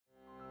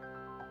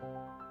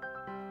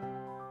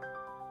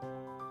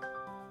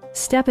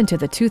Step into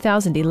the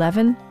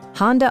 2011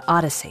 Honda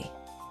Odyssey.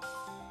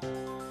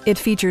 It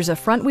features a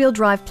front-wheel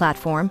drive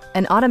platform,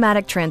 an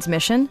automatic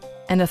transmission,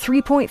 and a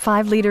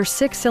 3.5-liter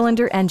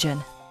six-cylinder engine.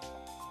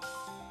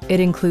 It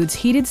includes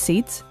heated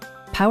seats,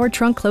 power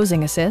trunk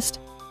closing assist,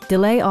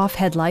 delay-off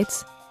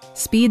headlights,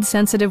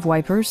 speed-sensitive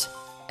wipers,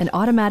 an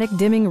automatic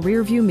dimming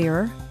rear-view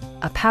mirror,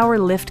 a power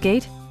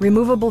liftgate,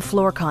 removable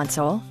floor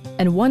console,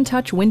 and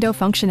one-touch window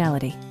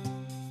functionality.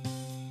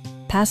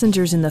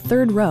 Passengers in the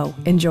third row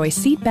enjoy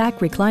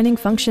seat-back reclining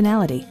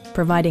functionality,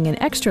 providing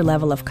an extra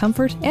level of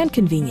comfort and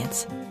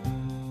convenience.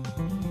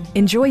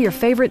 Enjoy your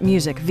favorite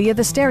music via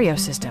the stereo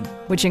system,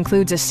 which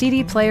includes a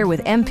CD player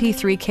with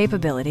MP3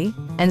 capability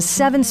and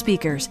 7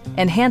 speakers,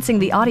 enhancing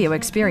the audio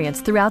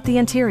experience throughout the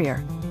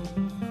interior.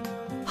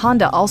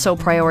 Honda also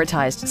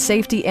prioritized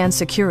safety and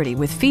security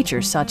with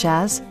features such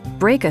as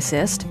brake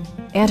assist,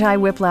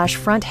 anti-whiplash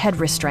front head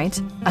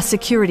restraints, a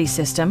security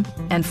system,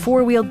 and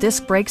 4-wheel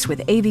disc brakes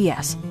with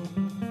ABS.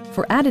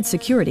 For added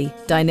security,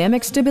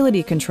 dynamic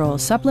stability control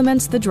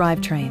supplements the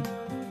drivetrain.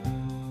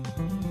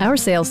 Our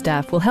sales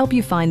staff will help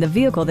you find the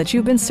vehicle that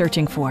you've been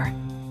searching for.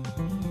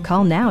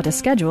 Call now to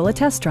schedule a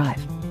test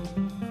drive.